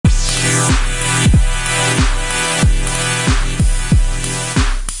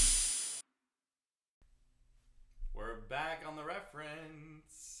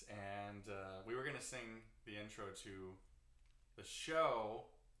intro to the show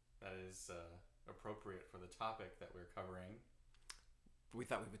that is appropriate for the topic that we're covering. We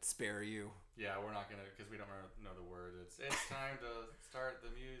thought we would spare you. Yeah, we're not gonna, because we don't know the words. It's time to start the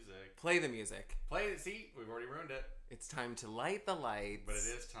music. Play the music. See, we've already ruined it. It's time to light the lights. But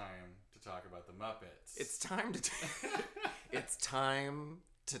it is time to talk about the Muppets. It's time to. It's time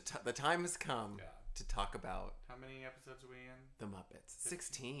to. The time has come to talk about. How many episodes are we in? The Muppets.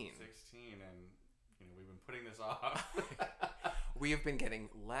 16. 16, and we've been putting this off. We have been getting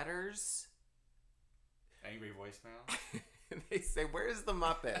letters. Angry voicemail. They say, "Where's the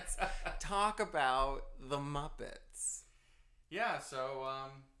Muppets? Talk about the Muppets." Yeah, so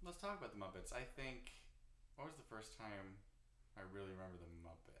let's talk about the Muppets. I think, what was the first time I really remember the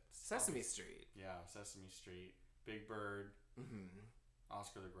Muppets? Sesame Street. Yeah, Sesame Street. Big Bird. Mm-hmm.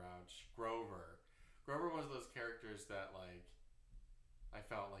 Oscar the Grouch. Grover. Grover was those characters that, like, I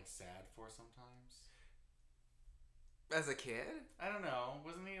felt, like, sad for sometimes. As a kid? I don't know.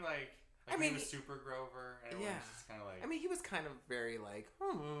 Wasn't he, like... I mean, he was Super Grover, and it was just kind of like... I mean, he was kind of very, like,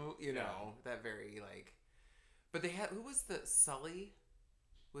 that very, like... But they had... Who was the... Sully?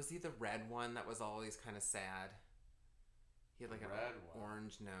 Was he the red one that was always kind of sad? He had, like, an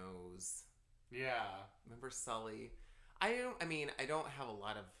orange nose. Yeah. Remember Sully? I don't have a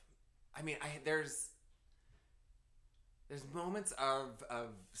lot of... There's moments of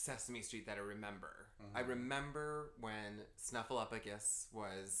Sesame Street that I remember. Mm-hmm. I remember when Snuffleupagus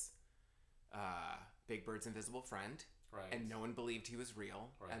was... Big Bird's invisible friend, right? And no one believed he was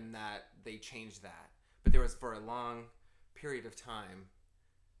real, right. And that they changed that. But there was, for a long period of time,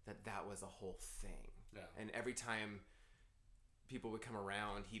 that was a whole thing. Yeah. And every time people would come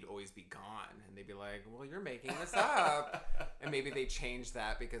around, he'd always be gone, and they'd be like, "Well, you're making this up." And maybe they changed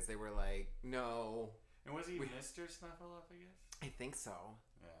that because they were like, "No." And was he Mr. Snuffleupagus? I think so.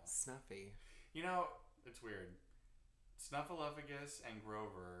 Yeah. Snuffy. It's weird. Snuffleupagus and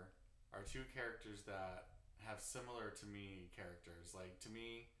Grover are two characters that have similar to me characters. Like, to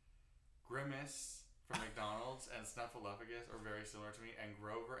me, Grimace from McDonald's and Snuffleupagus are very similar to me, and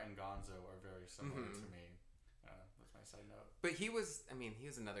Grover and Gonzo are very similar to me. That's my side note. But he was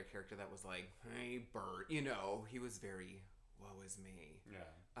another character that was like, "Hey, Bert," he was very, "Woe is me."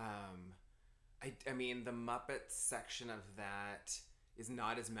 Yeah. I mean, the Muppets section of that is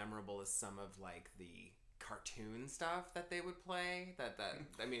not as memorable as some of, like, the cartoon stuff that they would play. 1,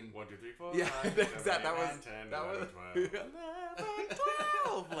 2, 3, 4. Yeah, 5, 6, 7, that 8, was 9, 10, that 11, was 12. 11,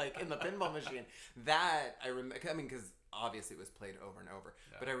 12, like in the pinball machine. That I remember. Because obviously it was played over and over.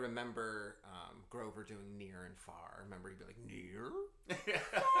 Yeah. But I remember Grover doing near and far. I remember he'd be like, near,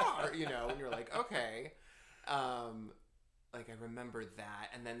 far, and you're like, okay. Like, I remember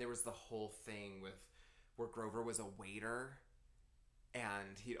that, and then there was the whole thing where Grover was a waiter.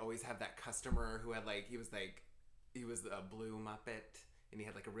 And he'd always have that customer who had, like, he was a blue Muppet, and he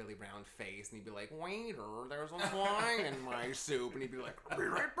had, like, a really round face, and he'd be like, "Waiter, there's a fly in my soup," and he'd be like, "I'll be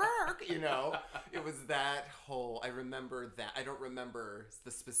right back," It was that whole, I remember that. I don't remember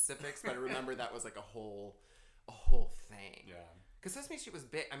the specifics, but I remember that was, like, a whole thing. Yeah. Because Sesame Street was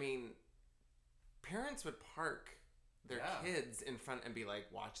big. I mean, parents would park their kids in front and be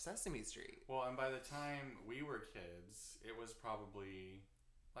like, "Watch Sesame Street." Well, and by the time we were kids, it was probably,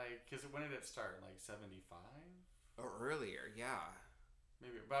 like, because when did it start? Like 75? Or earlier, yeah.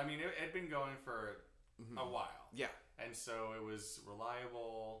 Maybe. But, I mean, it had been going for a while. Yeah. And so it was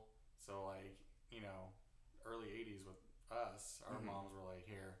reliable. So, like, early 80s with us, our moms were like,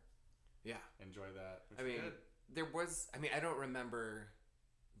 "Here. Yeah. Enjoy that." Which I mean, good. there was, I don't remember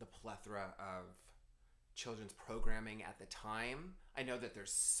the plethora of children's programming at the time. I know that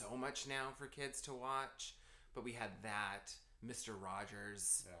there's so much now for kids to watch, but we had that, Mr.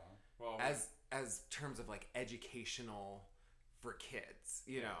 Rogers, well, as terms of, like, educational for kids,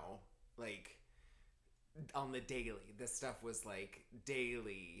 like, on the daily. This stuff was, like,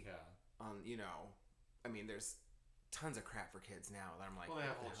 daily. On, I mean, there's tons of crap for kids now that I'm like, well, they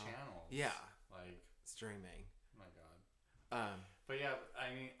have whole channels. Yeah. Like, streaming. Oh my God. But yeah,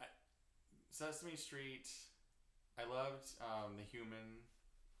 I mean, Sesame Street, I loved the human,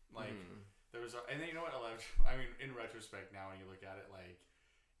 like, there was, and then you know what I loved? I mean, in retrospect now when you look at it, like,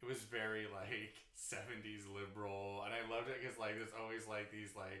 it was very, like, 70s liberal, and I loved it because, like, there's always, like,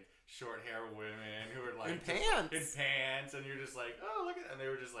 these, like, short hair women who were, like, in pants, and you're just like, oh, look at that, and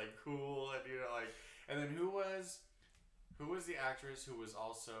they were just, like, cool, and, like, and then who was the actress who was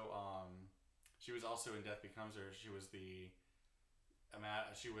also, she was also in Death Becomes Her, she was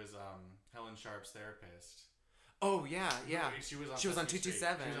Helen Sharp's therapist. Oh, yeah. She was on 227. She was on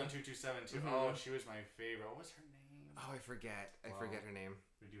 227 too. Mm-hmm. Oh, she was my favorite. What was her name? Oh, I forget. I forget her name.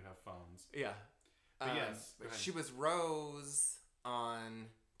 We do have phones. Yeah. But yes, she was Rose on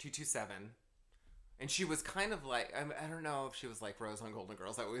 227. And she was kind of like, I don't know if she was like Rose on Golden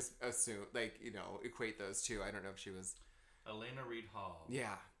Girls. I always assume, like, equate those two. I don't know if she was... Elena Reed Hall.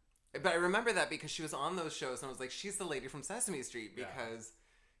 Yeah. But I remember that because she was on those shows, and I was like, she's the lady from Sesame Street, because,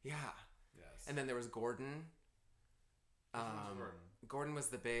 yeah. Yes. And then there was Gordon. Gordon was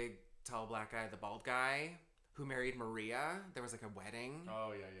the big, tall, black guy, the bald guy, who married Maria. There was like a wedding.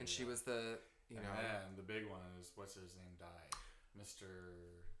 Oh, yeah. And she was the, And the big one is, what's his name, died? Mr.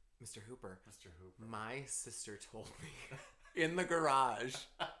 Hooper. Mr. Hooper. My sister told me in the garage,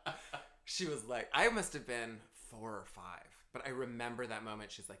 she was like, I must have been 4 or 5, but I remember that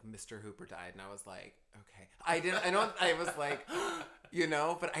moment. She's like, Mr. Hooper died, and I was like, okay. I was like,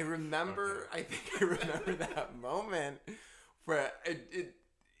 but I remember, okay. I think I remember that moment where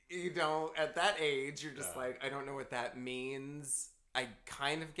at that age, you're just like, I don't know what that means. I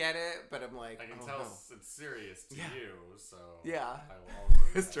kind of get it, but I'm like, I can tell it's serious to you, so yeah. I will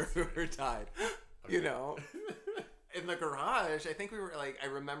also Mr. Hoover died. Okay. In the garage, I think we were like, I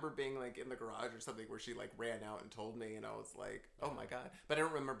remember being like in the garage or something where she like ran out and told me, and I was like, oh my God. But I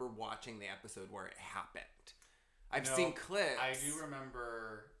don't remember watching the episode where it happened. I've seen clips. I do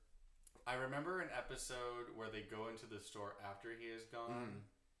remember. I remember an episode where they go into the store after he is gone.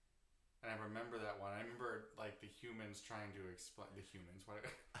 And I remember that one. I remember, like, the humans trying to explain...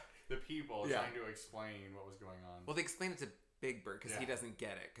 The people trying to explain what was going on. Well, they explain it to Big Bird, because he doesn't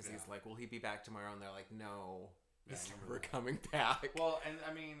get it. Because he's like, will he be back tomorrow? And they're like, no, he's never coming back. Well, and, I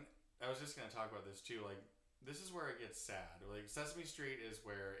mean, I was just going to talk about this, too. Like, this is where it gets sad. Like, Sesame Street is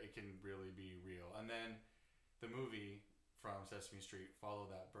where it can really be real. And then the movie from Sesame Street, Follow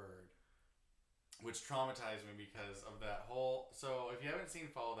That Bird, which traumatized me because of that whole... So, if you haven't seen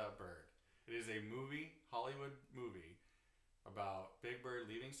Follow That Bird... It is a Hollywood movie, about Big Bird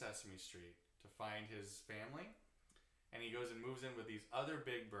leaving Sesame Street to find his family. And he goes and moves in with these other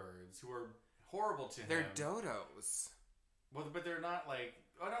big birds who are horrible to him. They're dodos. Well, but they're not like...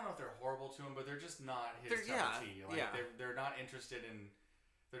 I don't know if they're horrible to him, but they're just not his cup of tea. Like, they're not interested in...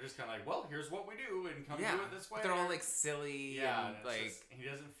 They're just kind of like, well, here's what we do, and come do it this way. They're all like silly. Yeah, and like... he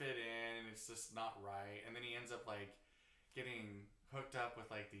doesn't fit in, and it's just not right. And then he ends up like getting... hooked up with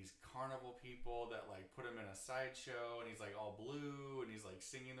like these carnival people that like put him in a sideshow, and he's like all blue, and he's like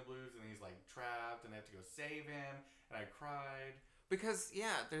singing the blues, and he's like trapped, and they have to go save him. And I cried because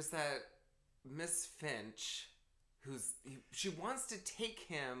there's that Miss Finch she wants to take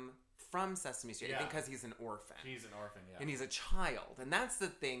him from Sesame Street. I think because he's an orphan. He's an orphan, and he's a child, and that's the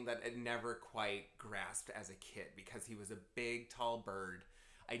thing that I never quite grasped as a kid, because he was a big tall bird.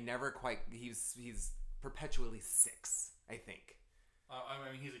 I never quite he's perpetually 6, I think.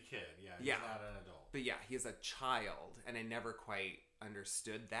 I mean, he's a kid. He's not an adult. But he's a child, and I never quite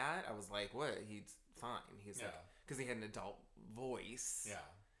understood that. I was like, what? He's fine. He's like, because he had an adult voice. Yeah.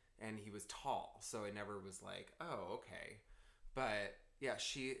 And he was tall, so I never was like, oh, okay. But,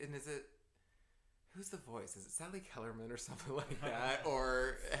 who's the voice? Is it Sally Kellerman or something like that?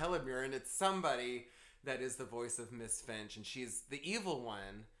 Or Helen Mirren? It's somebody that is the voice of Miss Finch, and she's the evil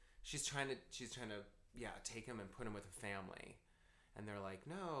one. She's trying to, take him and put him with a family. And they're like,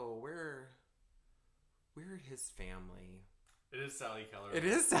 no, we're his family. It is Sally Kellerman. It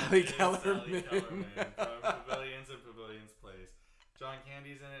is Sally Kellerman. From Pavilions and Pavilions Place. John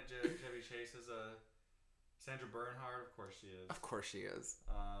Candy's in it. Chevy Chase is a... Sandra Bernhard, of course she is. Of course she is.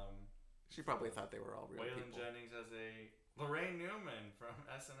 She probably thought they were all real Waylon people. Jennings has a... Lorraine Newman from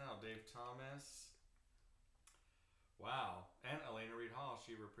SNL. Dave Thomas. Wow. And Elena Reed Hall.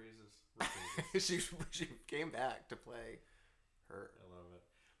 She reprises. she came back to play... I love it.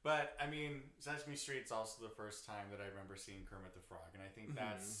 But, I mean, Sesame Street's also the first time that I remember seeing Kermit the Frog. And I think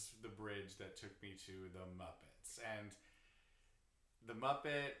that's the bridge that took me to the Muppets. And the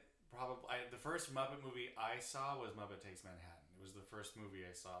the first Muppet movie I saw was Muppet Takes Manhattan. It was the first movie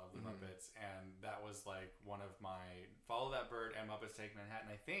I saw of the Muppets. And that was like one of my... Follow That Bird and Muppets Take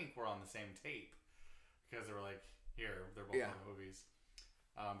Manhattan, I think, were on the same tape. Because they were like, here, they're both on the movies.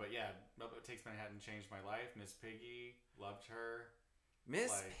 But Muppet Takes Manhattan changed my life. Miss Piggy, loved her.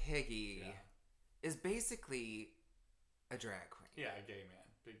 Miss Piggy is basically a drag queen. Yeah, a gay man.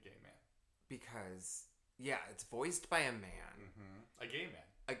 Big gay man. Because, it's voiced by a man. A gay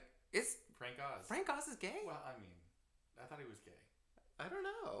man. It's Frank Oz. Frank Oz is gay? Well, I mean, I thought he was gay. I don't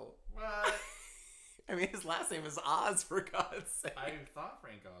know. What? I mean, his last name is Oz, for God's sake. I thought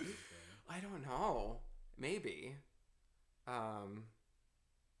Frank Oz was gay. I don't know. Maybe.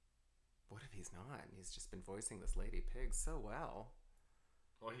 What if he's not? He's just been voicing this Lady Pig so well.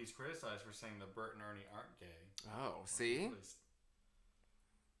 Well, he's criticized for saying that Bert and Ernie aren't gay. Oh, see?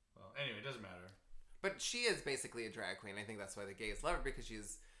 Well, anyway, it doesn't matter. But she is basically a drag queen. I think that's why the gays love her, because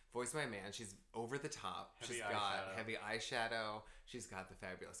she's voiced by a man. She's over the top. She's got heavy eyeshadow. She's got the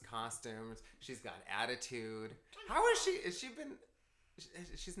fabulous costumes. She's got attitude. How is she?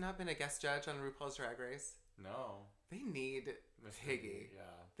 She's not been a guest judge on RuPaul's Drag Race? No. They need Piggy. Yeah.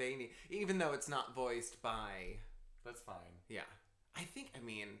 They need, even though it's not voiced by... That's fine. Yeah. I think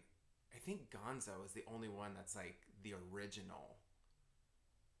Gonzo is the only one that's like the original.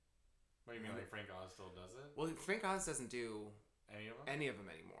 What do you mean, like Frank Oz still does it? Well, Frank Oz doesn't do any of them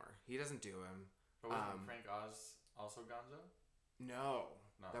anymore. He doesn't do him. But wasn't Frank Oz also Gonzo? No.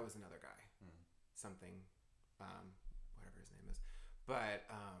 That was another guy. Something, whatever his name is. But,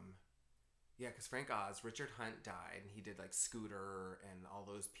 yeah, because Frank Oz, Richard Hunt died, and he did, like, Scooter and all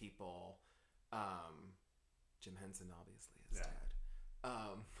those people. Jim Henson, obviously, is dead.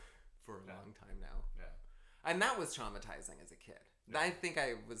 For a long time now. Yeah. And that was traumatizing as a kid. Yeah. I think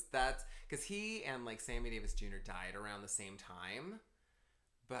that's, because he and, like, Sammy Davis Jr. died around the same time.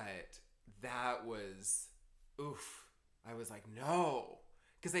 But that was, oof. I was like, no.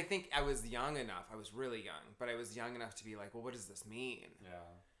 Because I think I was young enough. I was really young. But I was young enough to be like, well, what does this mean?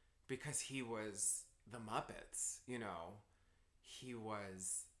 Yeah. Because he was the Muppets, you know. He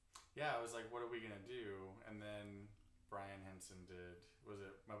was... Yeah, I was like, what are we going to do? And then Brian Henson did... Was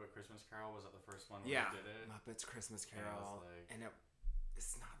it Muppet Christmas Carol? Was that the first one where he did it? Muppets Christmas Carol. And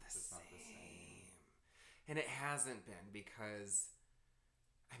it's not the same. And it hasn't been because...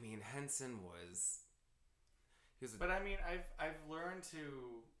 I mean, Henson was... But I mean, I've learned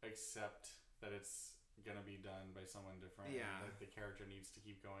to accept that it's gonna be done by someone different. Yeah. And that the character needs to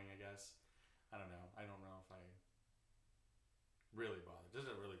keep going, I guess. I don't know. I don't know if I really bother. Does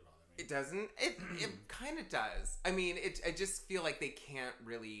it really bother me? It doesn't. It kind of does. I mean, I just feel like they can't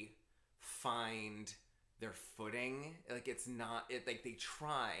really find their footing. Like it's not. Like they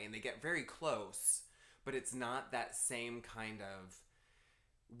try and they get very close, but it's not that same kind of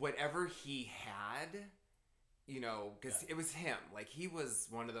whatever he had. You know, because it was him. Like, he was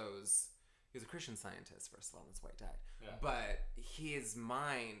one of those... He was a Christian Scientist, first of all, and his wife died. Yeah. But his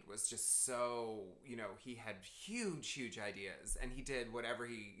mind was just so... You know, he had huge, huge ideas. And he did whatever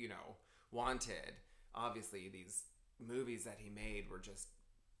he, you know, wanted. Obviously, these movies that he made were just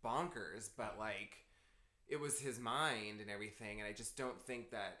bonkers. But, like, it was his mind and everything. And I just don't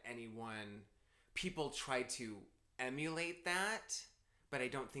think that anyone... People try to emulate that... But I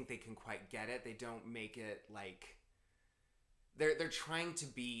don't think they can quite get it. They don't make it like... They're trying to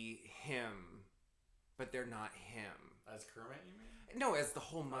be him, but they're not him. As Kermit, you mean? No, as the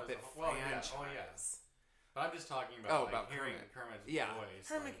whole Muppet franchise. Oh, yes. But I'm just talking about, about hearing Kermit's voice.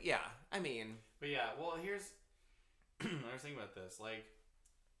 Kermit, I mean... But yeah, well, here's... I was thinking about this. Like,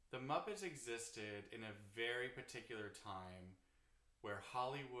 the Muppets existed in a very particular time where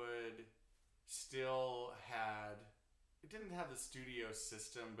Hollywood still had... It didn't have the studio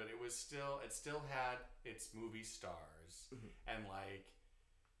system, but it still had its movie stars. Mm-hmm. And, like,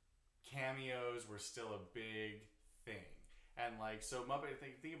 cameos were still a big thing. And, like, so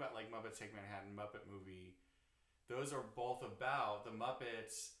think about, like, Muppets Take Manhattan, Muppet Movie. Those are both about the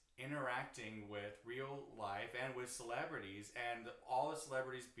Muppets interacting with real life and with celebrities. And all the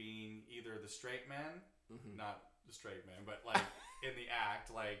celebrities being either the straight man, not the straight man, but, like, in the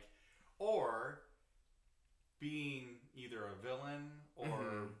act, like, or... being either a villain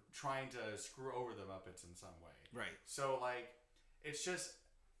or trying to screw over the Muppets in some way. Right. So, like, it's just,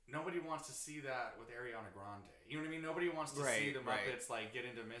 nobody wants to see that with Ariana Grande. You know what I mean? Nobody wants to see the Muppets, like, get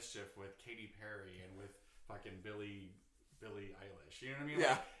into mischief with Katy Perry and with fucking Billie Eilish. You know what I mean?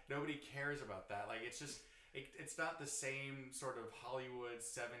 Yeah. Like, nobody cares about that. Like, it's just, it's not the same sort of Hollywood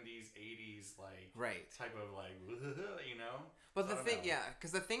 70s, 80s, like, type of, like, you know? Well, the thing,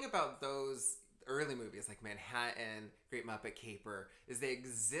 because the thing about those... early movies like Manhattan, Great Muppet Caper, is they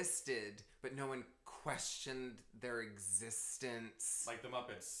existed, but no one questioned their existence. Like the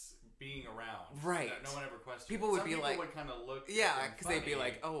Muppets being around. Right. No one ever questioned. People would be like... would kind of look because they'd be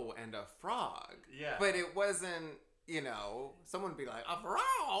like, oh, and a frog. Yeah. But it wasn't, you know, someone would be like, a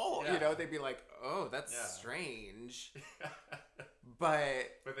frog! Yeah. You know, they'd be like, oh, that's strange.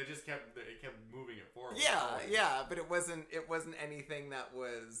 But they just kept moving it forward. Yeah, but it wasn't anything that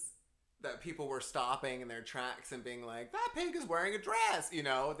was... that people were stopping in their tracks and being like, that pig is wearing a dress, you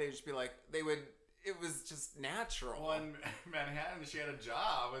know? They'd just be like, it was just natural. Well, in Manhattan, she had a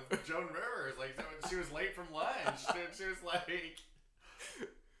job with Joan Rivers. Like, she was late from lunch. She was like...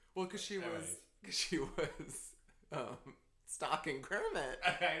 Well, because she was stalking Kermit.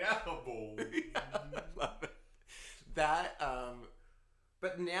 I know, boy. I love it. That,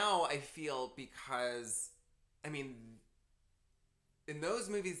 but now I feel because, I mean... in those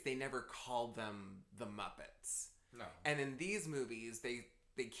movies, they never called them the Muppets. No. And in these movies, they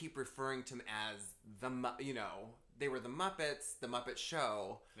keep referring to them as they were the Muppets, the Muppet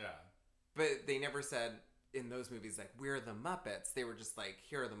Show. Yeah. But they never said in those movies, like, we're the Muppets. They were just like,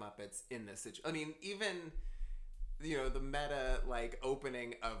 here are the Muppets in this situation. I mean, even, the meta, like,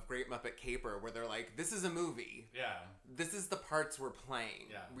 opening of Great Muppet Caper, where they're like, this is a movie. Yeah. This is the parts we're playing.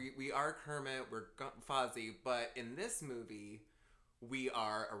 Yeah. We are Kermit, we're Fozzie, but in this movie, we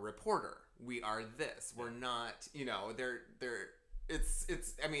are a reporter. We are this. We're not, and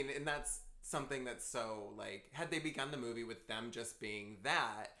that's something that's so, like, had they begun the movie with them just being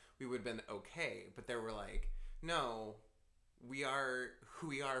that, we would have been okay. But they were like, no, we are who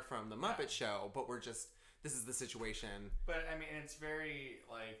we are from the Muppet Show, but this is the situation. But, I mean, it's very,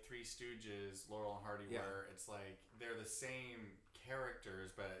 like, Three Stooges, Laurel and Hardy, where it's like, they're the same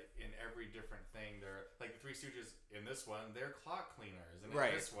characters, but in every different thing, they're, like, the Three Stooges, in this one, they're clock cleaners, and in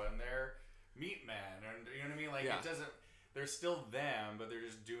this one, they're meat men, and, you know what I mean? Like, it doesn't, they're still them, but they're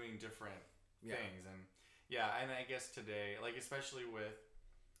just doing different things, and, and I guess today, like, especially with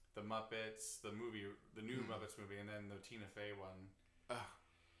the Muppets, the movie, the new Muppets movie, and then the Tina Fey one. I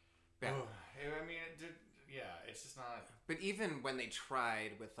mean, it's just not. But even when they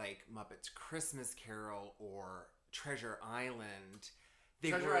tried with, like, Muppets Christmas Carol or Treasure Island,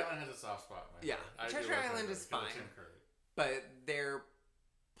 Treasure Island has a soft spot in my heart. Treasure Island is fine, but but they're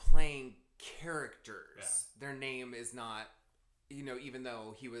playing characters. Yeah. Their name is not, even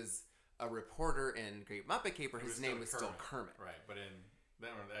though he was a reporter in Great Muppet Caper, his name was still Kermit. Right, but in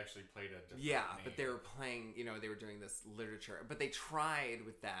that one they actually played a different name. But they were playing, they were doing this literature. But they tried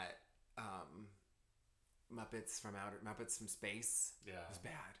with that Muppets from Space. Yeah. It was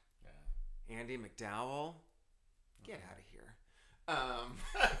bad. Yeah. Andy McDowell, get out of here.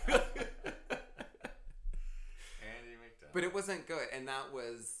 Andy McDowell. But it wasn't good, and that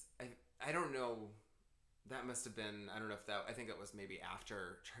was I don't know. That must have been, I don't know if I think it was maybe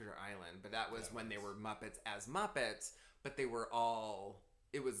after Treasure Island, but that was when they were Muppets as Muppets, but they were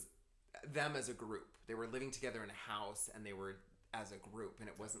it was them as a group. They were living together in a house, and they were as a group, and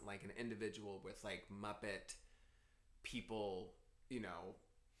it wasn't like an individual with, like, Muppet people,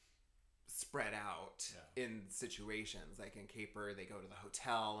 spread out in situations. Like in Caper, they go to the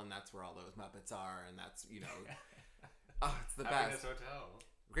hotel, and that's where all those Muppets are, and that's, it's the best. Hotel.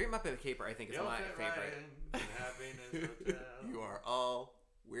 Great Muppet Caper, I think, is my favorite. Happiness Hotel. You are all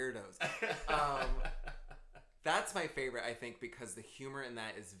weirdos. That's my favorite, I think, because the humor in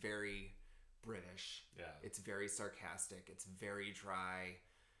that is very British. Yeah. It's very sarcastic. It's very dry.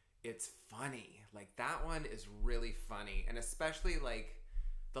 It's funny. Like, that one is really funny. And especially, like,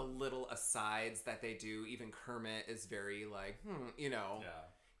 the little asides that they do. Even Kermit is very, like, Yeah.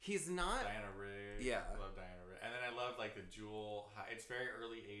 He's not... Diana Rigg. Yeah. I love Diana Rigg. And then I love, like, the Jewel... It's very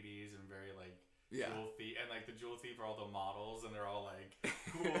early 80s and very, like... Jewel Thief, and like the Jewel Thief are all the models, and they're all like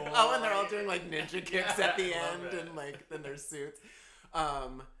cool. And they're all doing like ninja kicks at the end, and like in their suits.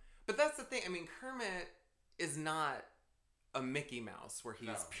 But that's the thing. I mean, Kermit is not a Mickey Mouse where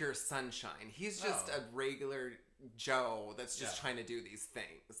he's pure sunshine. He's just a regular Joe that's just trying to do these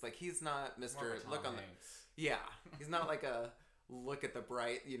things. Like, he's not Mr. Look on Hanks. He's not like a look at the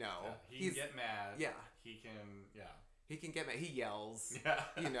bright. He can get mad. Yeah, he can. Yeah. He can get mad. He yells.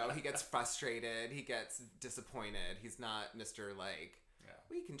 Yeah. He gets frustrated. He gets disappointed. He's not Mr. like,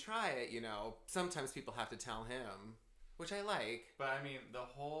 we can try it, Sometimes people have to tell him, which I like. But, I mean, the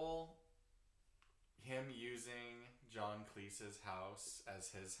whole... Him using John Cleese's house as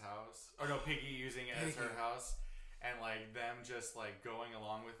his house. Or no, Piggy using it as her house. And, like, them just, like, going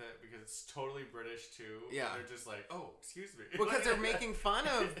along with it because it's totally British, too. Yeah. They're just like, oh, excuse me. Because they're making fun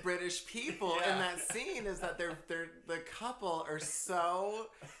of British people in that scene is that they're the couple are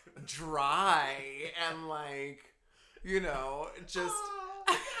so dry and, like, just...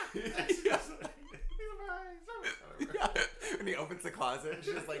 And he opens the closet and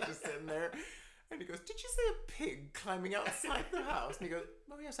she's, like, just sitting there. And he goes, did you see a pig climbing outside the house? And he goes,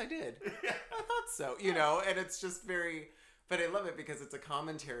 oh, yes, I did. I thought so. And it's just very... But I love it because it's a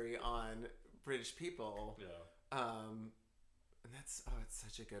commentary on British people. Yeah. And that's... Oh, it's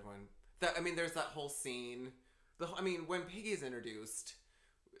such a good one. There's that whole scene... when Piggy's introduced,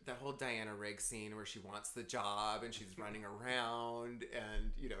 that whole Diana Rigg scene where she wants the job and she's running around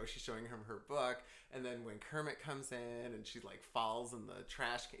and, she's showing him her book. And then when Kermit comes in and she, like, falls in the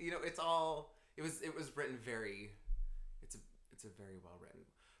trash can... it's all... It was written very... It's a very well written.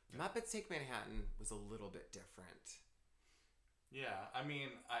 Muppets Take Manhattan was a little bit different.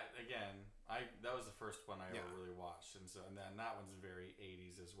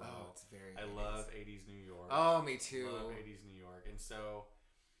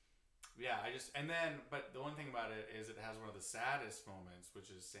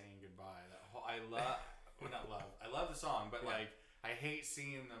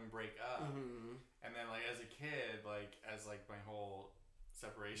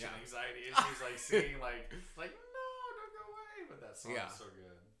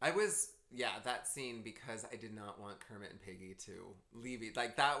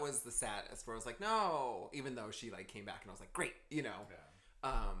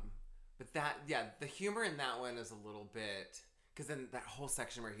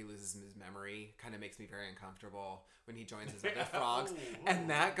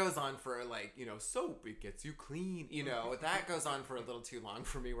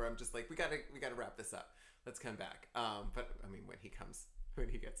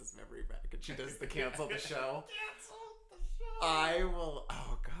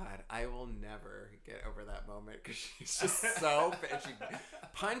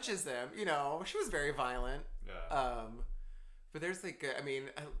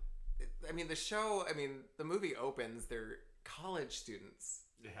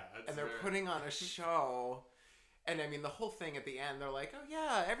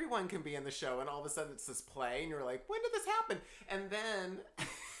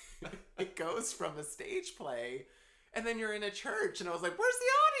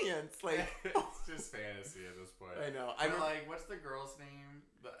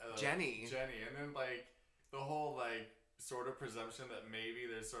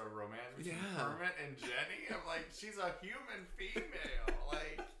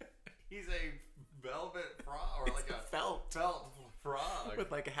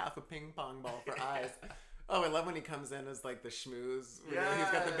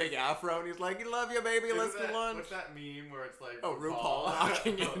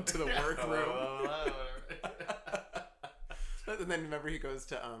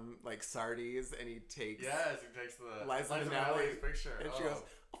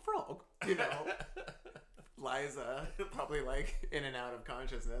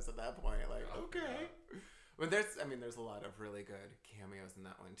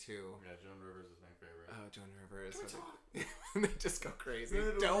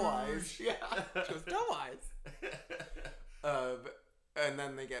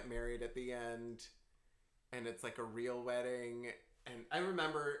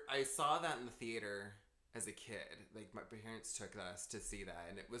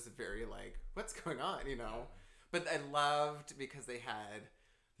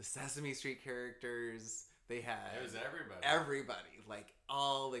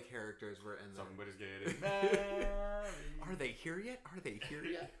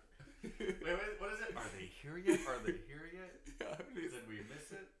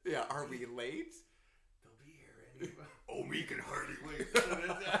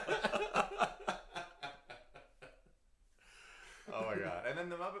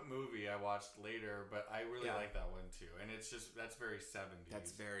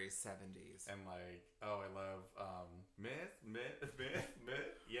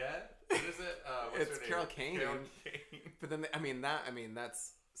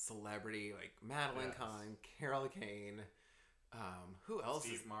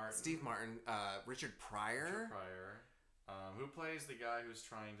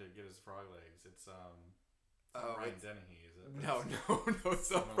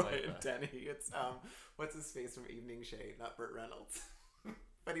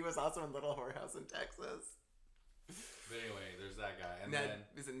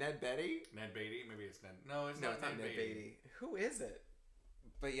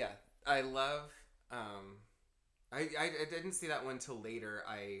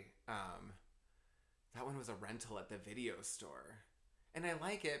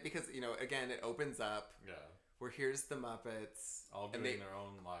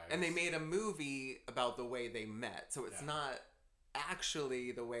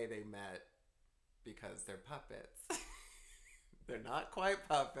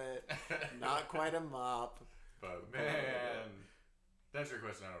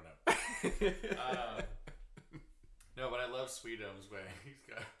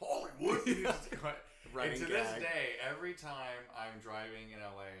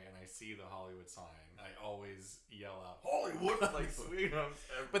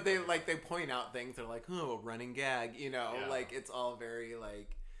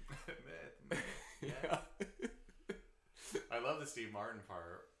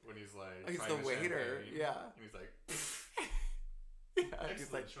 Yeah, Excellent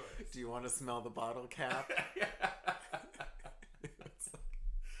he's like, choice. do you want to smell the bottle cap?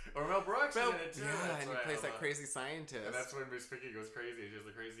 Or Mel Brooks is in it too. Yeah, and he plays that crazy scientist. And that's when Miss Piggy goes crazy. She has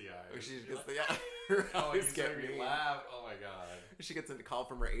the crazy eyes. She She's gets like, her oh, eyes he's get making me me. laugh. Oh my god. She gets a call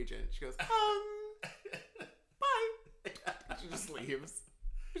from her agent. She goes, bye. She just leaves.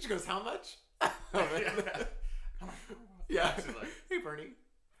 She goes, how much? Yeah. She's like, hey Bernie,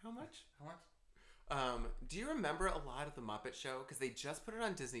 how much? how much? Do you remember a lot of the Muppet Show? Because they just put it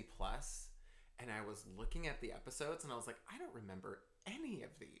on Disney Plus, and I was looking at the episodes, and I was like, I don't remember any of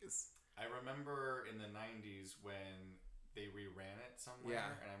these. I remember in the 90s when they reran it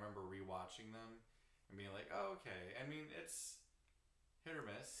somewhere, and I remember rewatching them and being like, oh, okay. I mean, it's hit or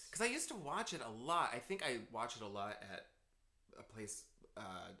miss. Because I used to watch it a lot. I think I watched it a lot at a place,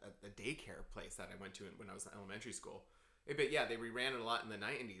 a daycare place that I went to when I was in elementary school. But yeah, they reran it a lot in the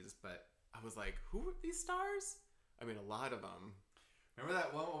 90s, but I was like, who are these stars? I mean, a lot of them. Remember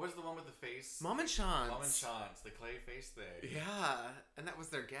that one? What was the one with the face? Mom and Sean's. Mom and Sean's, the clay face thing. Yeah, and that was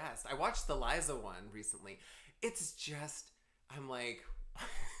their guest. I watched the Liza one recently. It's just, I'm like,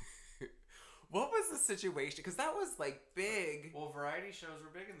 what was the situation? Because that was like big. Well, variety shows were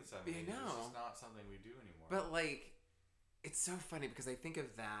big in the 70s. I know. It's just not something we do anymore. But like, it's so funny because I think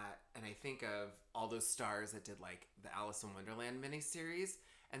of that and I think of all those stars that did like the Alice in Wonderland miniseries,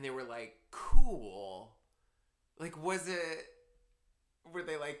 and they were like, cool. Like, were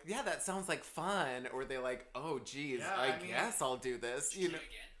they like, yeah, that sounds like fun? Or were they like, oh, geez, yeah, I guess I'll do this. You know?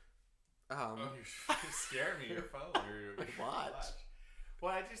 Oh, you scared me. Your phone. Your watch.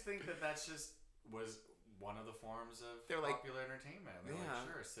 Well, I just think that that's just was one of the forms of popular entertainment. They're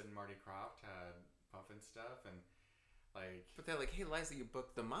like, sure, Sid and Marty Krofft had Puffin stuff, and like. But they're like, hey, Liza, you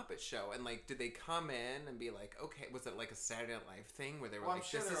booked the Muppet Show, and like, did they come in and be like, okay, was it like a Saturday Night Live thing where they were like,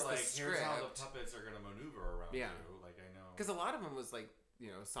 sure this is like, the script? Here's how the puppets are gonna maneuver around you. Like, I know. Because a lot of them was like, you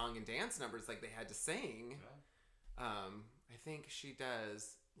know, song and dance numbers, like they had to sing. Yeah. I think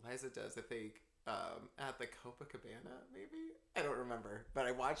Liza does, I think, at the Copacabana, maybe? I don't remember. But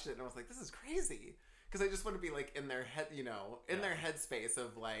I watched it and I was like, this is crazy. Because I just want to be like in their head, you know, their headspace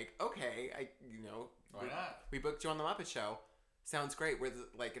of like, okay, why not? We booked you on the Muppet Show. Sounds great. Was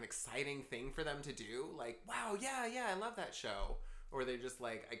it like an exciting thing for them to do? Like, wow, yeah, I love that show. Or they're just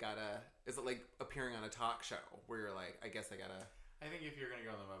like, is it like appearing on a talk show where you're like, I guess I gotta. I think if you're going to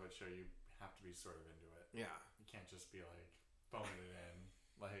go on the Muppet Show, you have to be sort of into it. Yeah. You can't just be like phoning it in.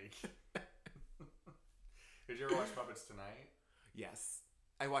 Like, did you ever watch Muppets Tonight? Yes.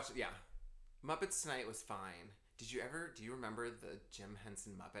 I watched it, yeah. Muppets Tonight was fine. Do you remember the Jim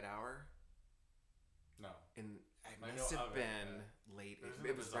Henson Muppet Hour? No. It must have been late.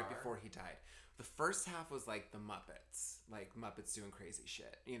 It was right before he died. The first half was like the Muppets. Like Muppets doing crazy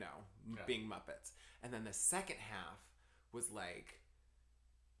shit, you know, being Muppets. And then the second half was like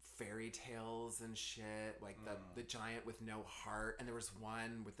fairy tales and shit, like the giant with no heart, and there was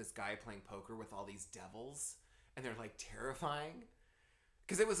one with this guy playing poker with all these devils, and they're like terrifying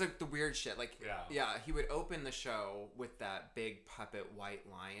because it was like the weird shit. Like he would open the show with that big puppet white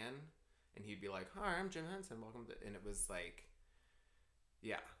lion, and he'd be like, hi, I'm Jim Henson, welcome to, and it was like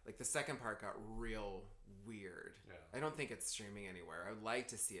like the second part got real weird. I don't think it's streaming anywhere. I would like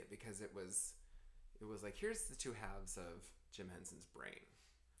to see it because it was like, here's the two halves of Jim Henson's brain.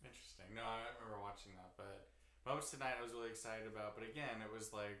 Interesting. No, I remember watching that, but Muppets Tonight I was really excited about. But again, it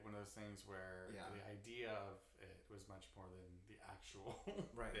was like one of those things where the idea of it was much more than the actual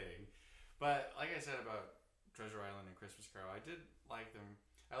thing. But like I said about Treasure Island and Christmas Carol, I did like them.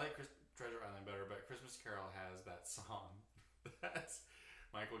 I like Treasure Island better, but Christmas Carol has that song that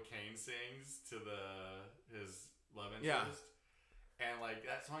Michael Caine sings to his love interest. And like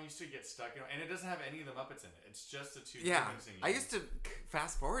that song used to get stuck in, and it doesn't have any of the Muppets in it. It's just the two humans singing. I used to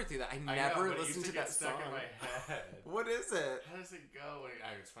fast forward through that. I never listened to that song. It used to get stuck in my head. What is it? How does it go?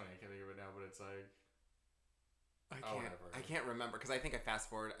 It's funny. I can't think of it now, but it's like I can't remember because I think I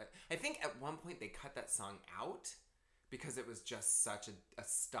fast forward. I think at one point they cut that song out because it was just such a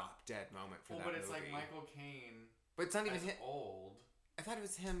stop dead moment for that movie. But it's like Michael Caine. But it's not even him. Old. I thought it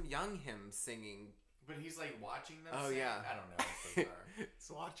was him singing. But he's like watching them. Oh sing. yeah. I don't know. It's bizarre.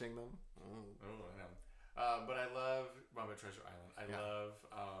 It's watching them. Oh, I know. But I love Muppet Treasure Island. I love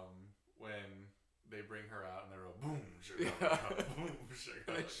when they bring her out and they're all boom, boom,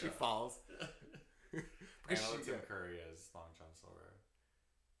 and then she falls. And Tim Curry as Long John Silver.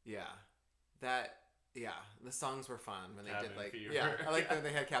 Yeah, the songs were fun when they Cabin did like Fever. I like when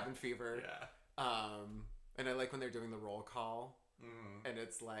they had Cabin Fever. Yeah. And I like when they're doing the roll call, mm-hmm. and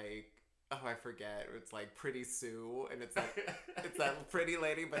it's like Oh, I forget. It's like Pretty Sue, and it's that pretty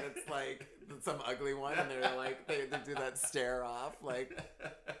lady, but it's like some ugly one, and they're like they do that stare off, like.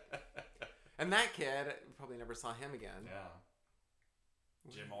 And that kid probably never saw him again.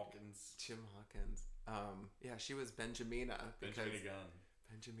 Yeah. Jim Hawkins. Yeah, she was Benjamina. Benjamina Gunn.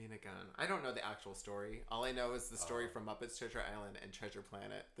 Benjamina Gunn. I don't know the actual story. All I know is the story from Muppets Treasure Island and Treasure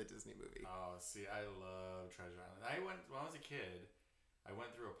Planet, the Disney movie. Oh, see, I love Treasure Island. When I was a kid, I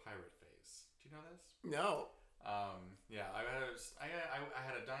went through a pirate phase. Do you know this? No. Yeah, I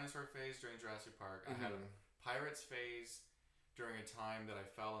had a dinosaur phase during Jurassic Park. I had a pirates phase during a time that I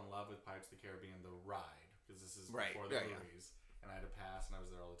fell in love with Pirates of the Caribbean, the ride, because this is before the movies, and I had a pass, and I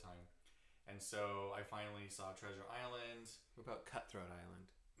was there all the time. And so I finally saw Treasure Island. What about Cutthroat Island?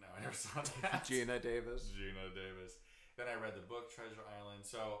 No, I never saw that. Gina Davis. Then I read the book Treasure Island.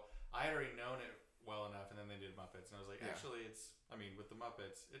 So I had already known it well enough, and then they did Muppets, and I was like, actually, with the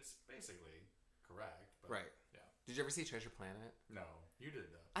Muppets, it's basically correct. But, right. Yeah. Did you ever see Treasure Planet? No, you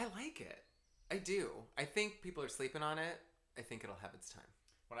did though. I like it. I do. I think people are sleeping on it. I think it'll have its time.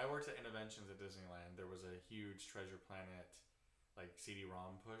 When I worked at Interventions at Disneyland, there was a huge Treasure Planet like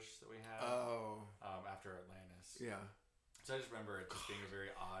CD-ROM push that we had. After Atlantis. Yeah. So I just remember it just being a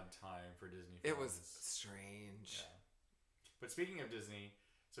very odd time for Disney films. It was strange. Yeah. But speaking of Disney,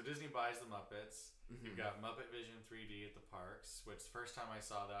 so Disney buys the Muppets. Mm-hmm. You've got Muppet Vision 3D at the parks, which the first time I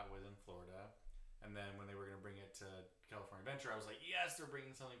saw that was in Florida. And then when they were going to bring it to California Adventure, I was like, yes, they're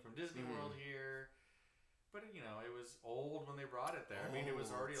bringing something from Disney World here. But, it was old when they brought it there. I mean, it was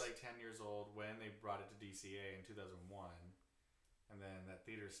already like 10 years old when they brought it to DCA in 2001. And then that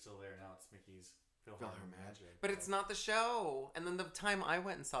theater's still there. Now it's Mickey's PhilharMagic. But it's not the show. And then the time I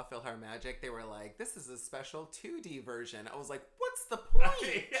went and saw PhilharMagic, they were like, this is a special 2D version. I was like, what's the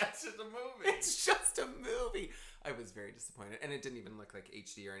point? Yeah, it's just a movie. It's just a movie. I was very disappointed. And it didn't even look like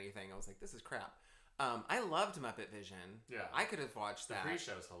HD or anything. I was like, this is crap. I loved Muppet Vision. Yeah. I could have watched that. The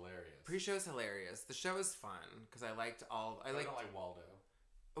pre-show's hilarious. Pre-show's hilarious. The show is fun because I liked all. I don't like Waldo.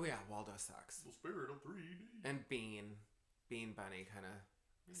 Oh yeah, Waldo sucks. The spirit of 3D. And Bean Bunny kind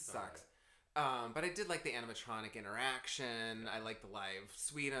of sucks. Right. But I did like the animatronic interaction. I liked the live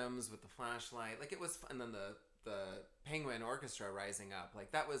Sweetums with the flashlight. Like it was fun. And then the Penguin Orchestra rising up.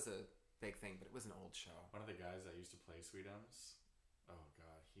 Like that was a big thing, but it was an old show. One of the guys that used to play Sweetums. Oh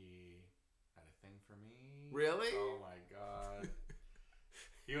God, he had a thing for me. Really? Oh my God.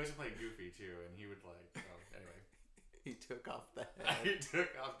 He always played Goofy too, and he would like. Oh, anyway. He took off the head. He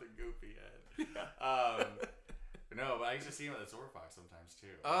took off the Goofy head. No, but I used to see him at the Sword Fox sometimes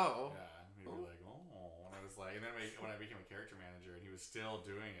too. Oh. Yeah. He'd be like, oh. And I was like, and then when I became a character manager and he was still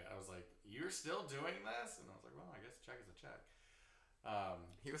doing it, I was like, you're still doing this? And I was like, well, I guess a check is a check.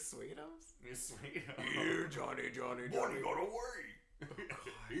 He was Sweetums? He was Sweetums. Here, Johnny. Buddy got away.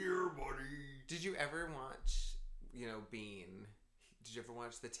 Here, buddy. Did you ever watch, Bean? Did you ever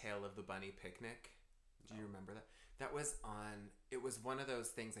watch The Tale of the Bunny Picnic? Do you remember that? That was it was one of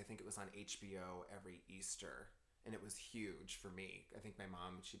those things, I think it was on HBO every Easter. And it was huge for me. I think my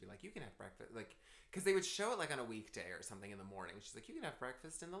mom, she'd be like, you can have breakfast. Like, because they would show it like on a weekday or something in the morning. She's like, you can have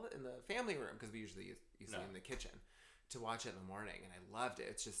breakfast in the family room. Because we usually used to in the kitchen to watch it in the morning. And I loved it.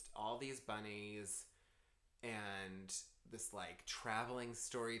 It's just all these bunnies and this like traveling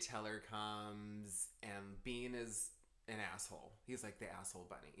storyteller comes. And Bean is an asshole. He's like the asshole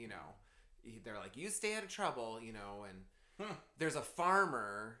bunny, They're like, you stay out of trouble, and there's a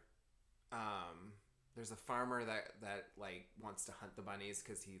farmer, that like wants to hunt the bunnies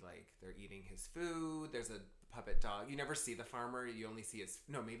because they're eating his food. There's a puppet dog. You never see the farmer. You only see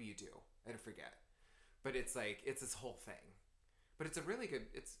no, maybe you do. I forget. But it's like, it's this whole thing. But it's a really good,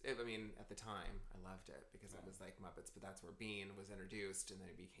 at the time, I loved it because it was like Muppets, but that's where Bean was introduced and then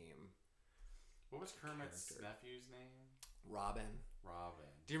it became. What was Kermit's nephew's name? Robin.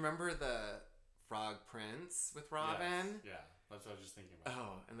 Do you remember the Frog Prince with Robin? Yes. Yeah, that's what I was just thinking about.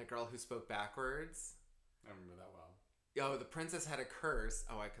 Oh, and the girl who spoke backwards? I remember that well. Oh, the princess had a curse.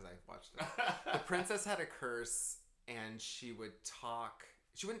 Oh, because I watched it. The princess had a curse, and she would talk.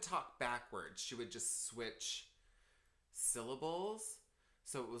 She wouldn't talk backwards. She would just switch syllables.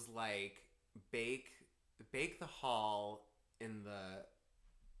 So it was like bake the hall in the.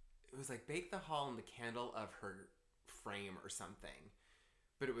 It was like bake the hall in the candle of her frame or something,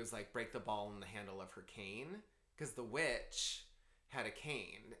 but it was like break the ball in the handle of her cane because the witch had a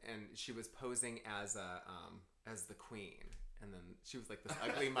cane and she was posing as the queen, and then she was like this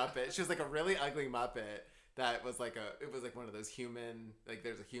ugly Muppet. She was like a really ugly Muppet that was like it was like one of those human, like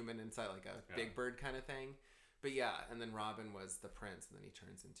there's a human inside like a Big Bird kind of thing. But yeah, and then Robin was the prince, and then he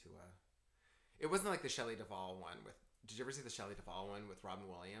turns into it wasn't like the Shelley Duvall one with Did you ever see the Shelley Duvall one with Robin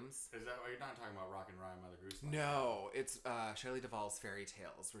Williams? Is that you're not talking about Rock and Rhyme Mother Goose? No, it's Shelley Duvall's Fairy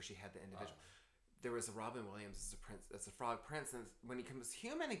Tales where she had the individual. There was a Robin Williams as a prince, as a frog prince, and when he becomes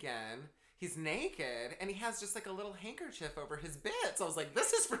human again, he's naked and he has just like a little handkerchief over his bits. I was like,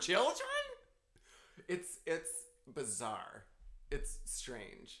 this is for children? It's bizarre. It's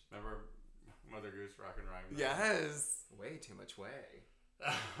strange. Remember Mother Goose Rock and Rhyme? Yes. Way too much way.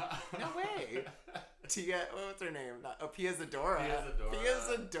 No way. Tia, what's her name? Pia Zadora. Pia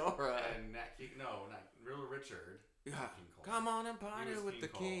Zadora. And not Real Richard. Yeah. Come on and party with the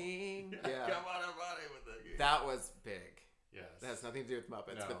king. Yeah. Come on and party with the king. That was big. Yes. That has nothing to do with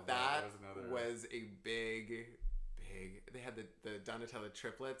Muppets, no, but that was a big. They had the Donatello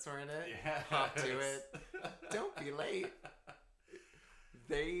triplets were in it. Yeah. Hop to it. Don't be late.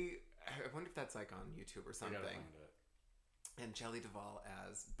 I wonder if that's like on YouTube or something. And Shelley Duvall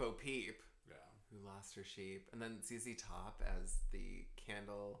as Bo Peep, who lost her sheep, and then ZZ Top as the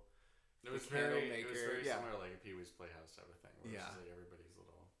candle. It was very similar, like a Pee Wee's Playhouse type of thing. Where it's just like everybody's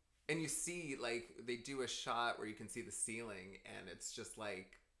little. And you see, like, they do a shot where you can see the ceiling, and it's just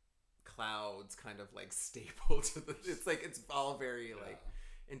like clouds, kind of like stapled to the. It's like it's all very like.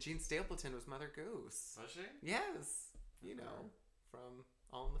 And Jean Stapleton was Mother Goose. Was she? Yes, you know, from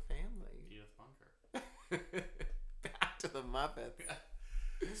All in the Family. Edith Bunker. Back to the Muppets.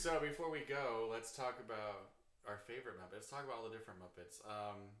 So before we go, let's talk about our favorite Muppets. Talk about all the different Muppets.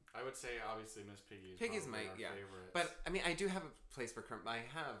 I would say obviously Miss Piggy. Piggy's my favorite. But I mean, I do have a place for Kermit. I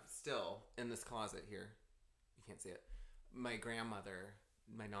have still in this closet here. You can't see it. My grandmother,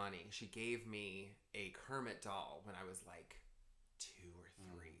 my nanny, she gave me a Kermit doll when I was like 2 or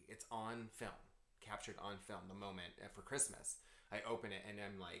 3. It's on film, captured on film. The moment for Christmas, I open it and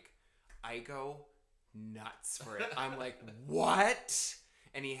I'm like, I go nuts for it. I'm like, what?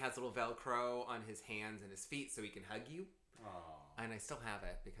 And he has little Velcro on his hands and his feet so he can hug you. Aww. And I still have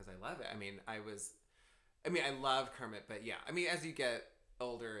it because I love it. I mean, I love Kermit, but yeah. I mean, as you get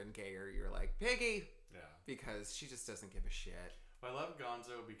older and gayer, you're like, Piggy! Yeah. Because she just doesn't give a shit. Well, I love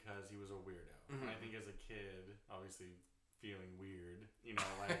Gonzo because he was a weirdo. Mm-hmm. And I think as a kid, obviously feeling weird, you know,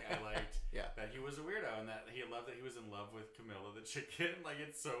 like I liked that he was a weirdo and that he loved that he was in love with Camilla the chicken. Like,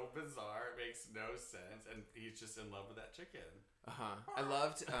 it's so bizarre. It makes no sense. And he's just in love with that chicken. I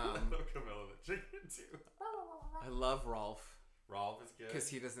loved I love Camilla the chicken too. I love Rolf. Rolf is good because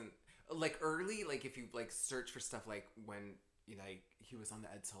he doesn't like early, like if you like search for stuff like when you know like, he was on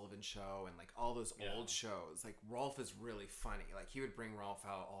the Ed Sullivan Show and like all those old shows, like Rolf is really funny. Like he would bring Rolf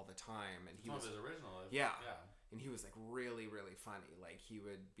out all the time, and he was his original. Yeah, and he was like really really funny. Like he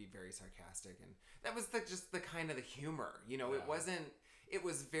would be very sarcastic, and that was just the kind of the humor. You know, it wasn't. It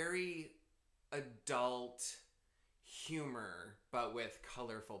was very adult humor, but with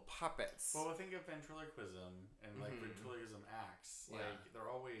colorful puppets. Well, think of ventriloquism and like ventriloquism acts. Like they're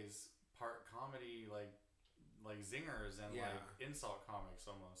always part comedy, like zingers and like insult comics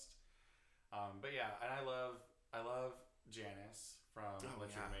almost. But yeah, and I love Janice from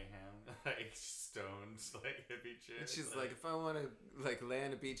Electric Mayhem, like stones, like hippie chick. And she's like, if I want to like lay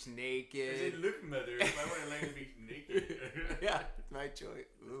on a beach naked. I said, look, mother, if I want to lay on a beach naked. Yeah, my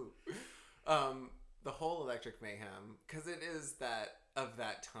choice. Ooh. The whole Electric Mayhem, because it is that of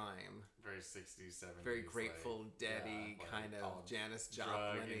that time. Very 60s, 70s. Very Grateful Dead-y, kind of Janis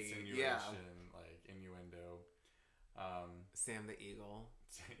Joplin-y. Like innuendo. Sam the Eagle.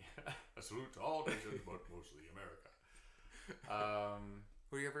 A salute to all nations, but mostly America.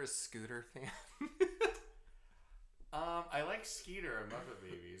 Were you ever a Scooter fan? I like Skeeter and Muppet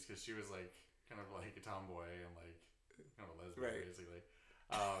Babies because she was like kind of like a tomboy and like kind of a lesbian basically.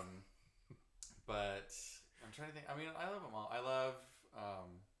 But I'm trying to think. I mean, I love them all. I love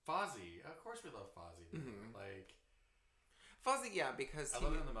Fozzie. Of course, we love Fozzie. Mm-hmm. Like Fozzie, because I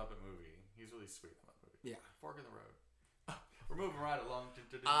love him in the Muppet movie. He's really sweet in the Muppet movie. Yeah, Fork in the Road. We're moving right along.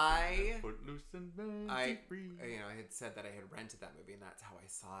 Put loose and free. I had said that I had rented that movie, and that's how I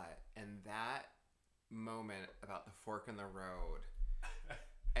saw it. And that moment about the fork in the road,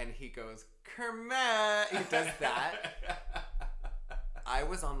 and he goes, Kermit. He does that. I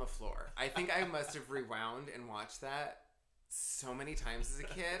was on the floor. I think I must have rewound and watched that so many times as a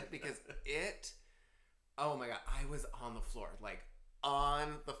kid because oh my God, I was on the floor,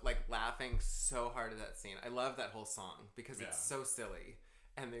 laughing so hard at that scene. I love that whole song because it's so silly.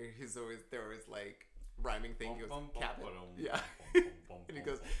 And there was like rhyming thing. He goes, Captain. Yeah. And he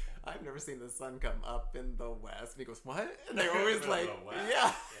goes, I've never seen the sun come up in the west. And he goes, what? And they're always like,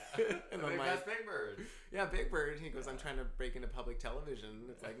 yeah. And then that's Big Bird. Yeah, Big Bird. He goes, I'm trying to break into public television.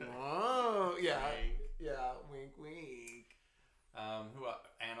 It's like, whoa. Yeah. Wink. Yeah, wink, wink.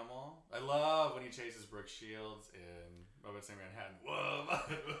 Animal. I love when he he chases Brooke Shields in Muppets in Manhattan. Whoa!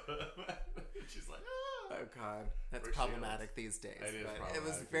 She's like, ah! Oh God, that's Brooke problematic Shields. these days. It is problematic. It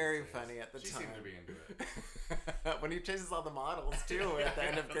was very funny at the she time. She seemed to be into it. When he chases all the models too at the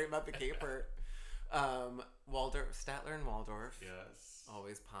end of Great Muppet Caper. Statler and Waldorf. Yes.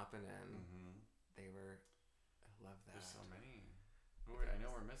 Always popping in. Mm-hmm. They were. I love that. There's so many. I know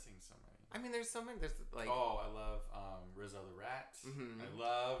we're missing so many. I mean, there's so many. There's like. Oh, I love Rizzo the Rat. Mm-hmm. I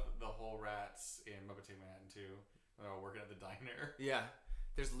love the whole rats in Muppet Take Manhattan too. When they're all working at the diner. Yeah.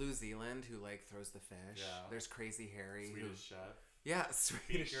 There's Lou Zealand who like throws the fish. Yeah. There's Crazy Harry. Swedish chef. Yeah,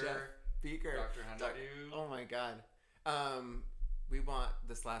 Swedish chef. Beaker. Dr. Honeydew. Oh my God.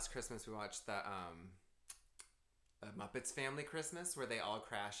 This last Christmas we watched the Muppets Family Christmas where they all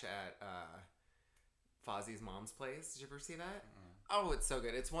crash at Fozzie's mom's place. Did you ever see that? Oh, it's so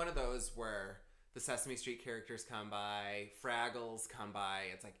good. It's one of those where the Sesame Street characters come by, Fraggles come by.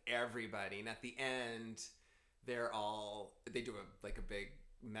 It's like everybody, and at the end, they do a big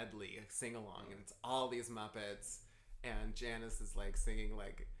medley, a sing along, and it's all these Muppets, and Janice is like singing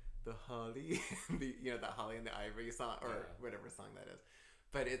like the Holly, the Holly and the Ivory song or whatever song that is.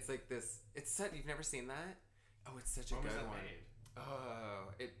 But it's like this. It's such. You've never seen that? Oh, it's such a good one. Made? Oh,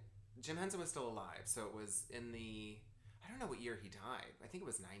 Jim Henson was still alive, so it was in the. I don't know what year he died. I think it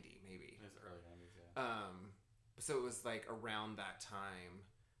was 90, maybe. It was early 90s, yeah. So it was like around that time.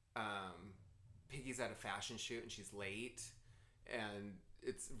 Piggy's at a fashion shoot and she's late, and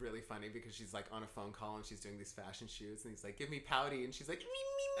it's really funny because she's like on a phone call and she's doing these fashion shoots, and he's like, "Give me pouty," and she's like, "Me,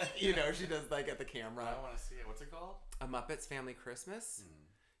 me, me." She does like at the camera. I want to see it. What's it called? A Muppets Family Christmas.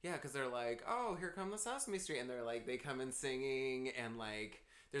 Yeah, because they're like, "Oh, here come the Sesame Street," and they're like, they come in singing, and like,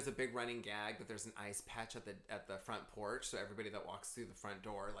 there's a big running gag that there's an ice patch at the front porch, so everybody that walks through the front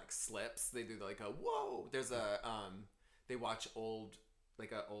door like slips. They do like a whoa. There's a they watch old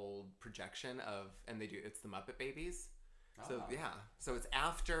projection of, and it's the Muppet Babies. So yeah, so it's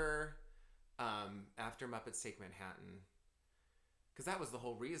after Muppets Take Manhattan. Because that was the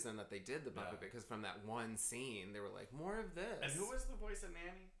whole reason that they did the Muppet, because from that one scene, they were like, more of this. And who was the voice of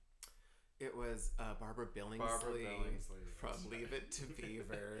Nanny? It was Barbara Billingsley from Leave It to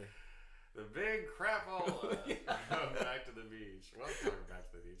Beaver. The big crapola. Back to the beach. We'll talk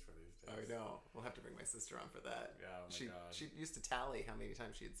Back to the Beach for these days. I know. We'll have to bring my sister on for that. Yeah, oh my God. She used to tally how many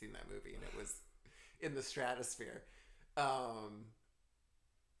times she had seen that movie, and it was in the stratosphere.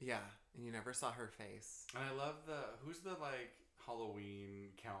 Yeah, and you never saw her face. And I love who's the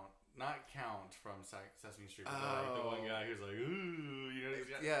Halloween count, not Count from Sesame Street, but the one guy who's like, ooh,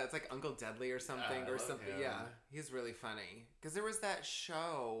 yeah, it's like Uncle Deadly or something or something. Him. Yeah, he's really funny because there was that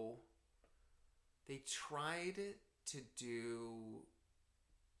show. They tried to do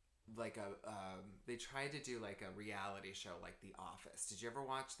like a reality show like The Office. Did you ever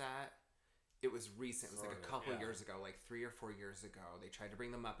watch that? It was recent. It was like a couple years ago, like 3 or 4 years ago. They tried to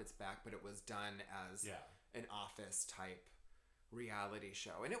bring the Muppets back, but it was done as an Office type reality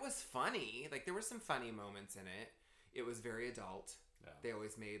show, and it was funny. Like there were some funny moments in it. It was very adult. Yeah. They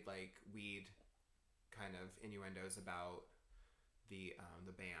always made like weed kind of innuendos about the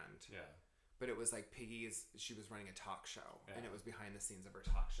band. Yeah. But it was like she was running a talk show, and it was behind the scenes of her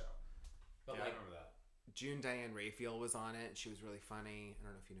talk show. But I remember that. June Diane Raphael was on it, and she was really funny. I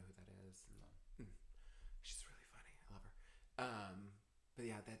don't know if you know who that is. No. She's really funny. I love her. But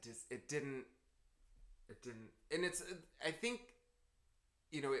yeah, it didn't, and it's, I think,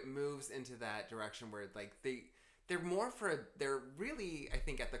 it moves into that direction where like they're really, I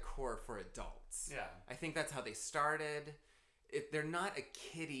think, at the core for adults. Yeah. I think that's how they started. They're not a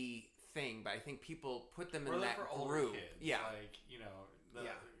kiddie thing, but I think people put them in that group. Kids. Yeah. Like,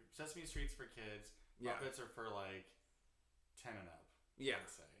 Sesame Street's for kids. Muppets are for like 10 and up. Yeah. I'd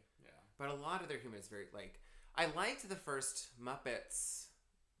say. Yeah. But a lot of their humor is very like, I liked the first Muppets,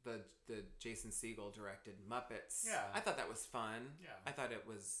 the Jason Segel directed Muppets. Yeah. I thought that was fun. Yeah. I thought it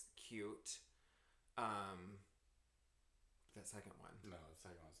was cute. That second one. No, the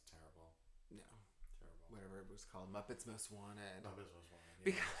second one's terrible. No. Terrible. Whatever it was called. Muppets Most Wanted. Muppets Most Wanted,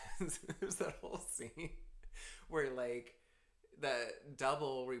 yeah. Because there's that whole scene where like the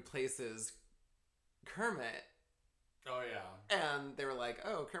double replaces Kermit. Oh, yeah. And they were like,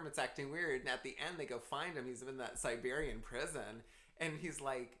 oh, Kermit's acting weird. And at the end, they go find him. He's in that Siberian prison. And he's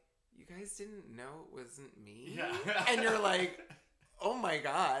like, you guys didn't know it wasn't me? Yeah. And you're like, oh my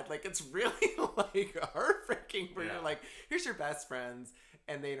God. Like, it's really like heartbreaking where you're like, here's your best friends.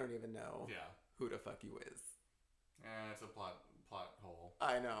 And they don't even know who the fuck you is. Yeah, it's a plot hole.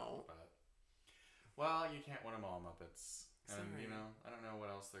 I know. But, well, you can't win them all, Muppets. And, I don't know what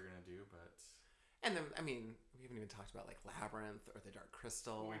else they're going to do, but... And then, I mean, we haven't even talked about, like, Labyrinth or The Dark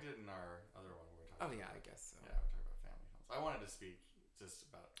Crystal. Well, we did in our other one. Oh yeah, I guess so. Yeah, we're talking about family films. I wanted to speak just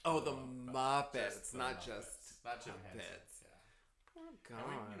about the Muppets, not just Jim Henson. Yeah. Oh God.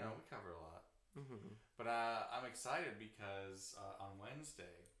 And we cover a lot. Mm-hmm. But I'm excited because on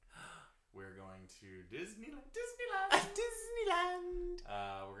Wednesday we're going to Disneyland. Disneyland.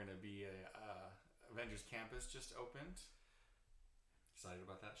 We're gonna be Avengers Campus just opened. Excited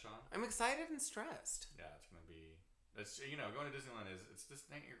about that, Sean? I'm excited and stressed. Yeah, it's gonna be. It's going to Disneyland it's just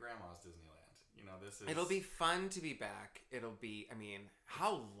ain't your grandma's Disneyland. This is. It'll be fun to be back. It'll be. I mean,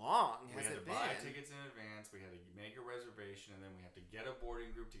 how long has it been? We had to buy tickets in advance. We had to make a reservation, and then we have to get a boarding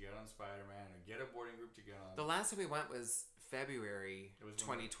group to get on Spider-Man, or get a boarding group to get on. The last time we went was February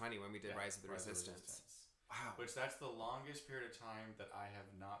 2020 when we did Rise of the Resistance. Wow. Which that's the longest period of time that I have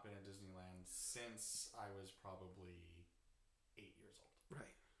not been at Disneyland since I was probably 8 years old.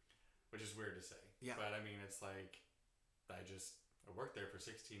 Right. Which is weird to say. Yeah. But I mean, it's like I worked there for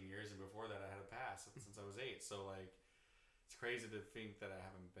 16 years, and before that I had a pass since I was 8. So like, it's crazy to think that I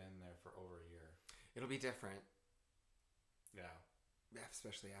haven't been there for over a year. It'll be different. Yeah.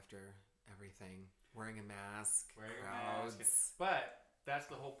 Especially after everything. Wearing a mask. Crowds. But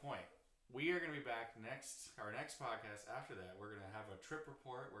that's the whole point. We are going to be back our next podcast after that. We're going to have a trip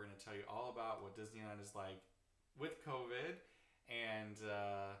report. We're going to tell you all about what Disneyland is like with COVID. And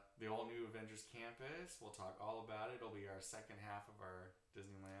the all-new Avengers Campus. We'll talk all about it. It'll be our second half of our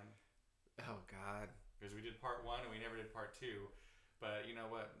Disneyland. Oh, God. Because we did part 1 and we never did part 2. But you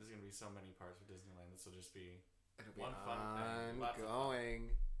know what? There's going to be so many parts of Disneyland. This will just be one fun thing.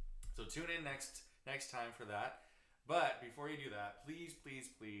 Ongoing. So tune in next time for that. But before you do that, please,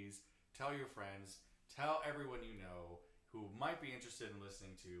 please, please tell your friends. Tell everyone you know who might be interested in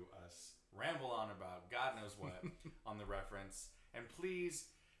listening to us ramble on about God knows what on the reference. And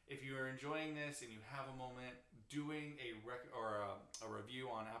please, if you are enjoying this and you have a moment, doing a review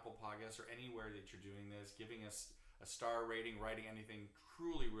on Apple Podcasts or anywhere that you're doing this, giving us a star rating, writing anything,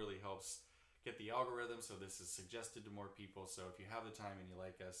 truly, really helps get the algorithm so this is suggested to more people. So if you have the time and you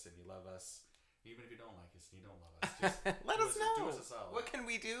like us and you love us, even if you don't like us and you don't love us, just let us know. Do us a solid. What can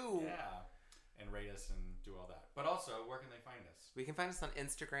we do? Yeah. And rate us and do all that. But also, where can they find us? We can find us on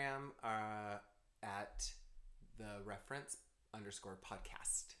Instagram at the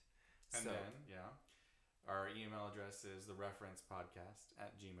reference_podcast. And then, our email address is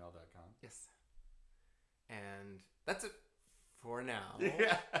thereferencepodcast@gmail.com. Yes. And that's it for now.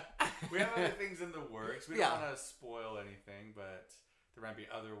 Yeah. We have other things in the works. We don't want to spoil anything, but there might be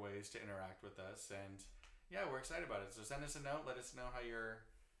other ways to interact with us. And we're excited about it. So send us a note. Let us know how you're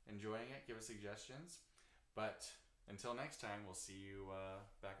enjoying it. Give us suggestions. But until next time, we'll see you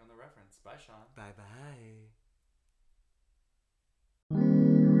back on the reference. Bye, Sean. Bye-bye.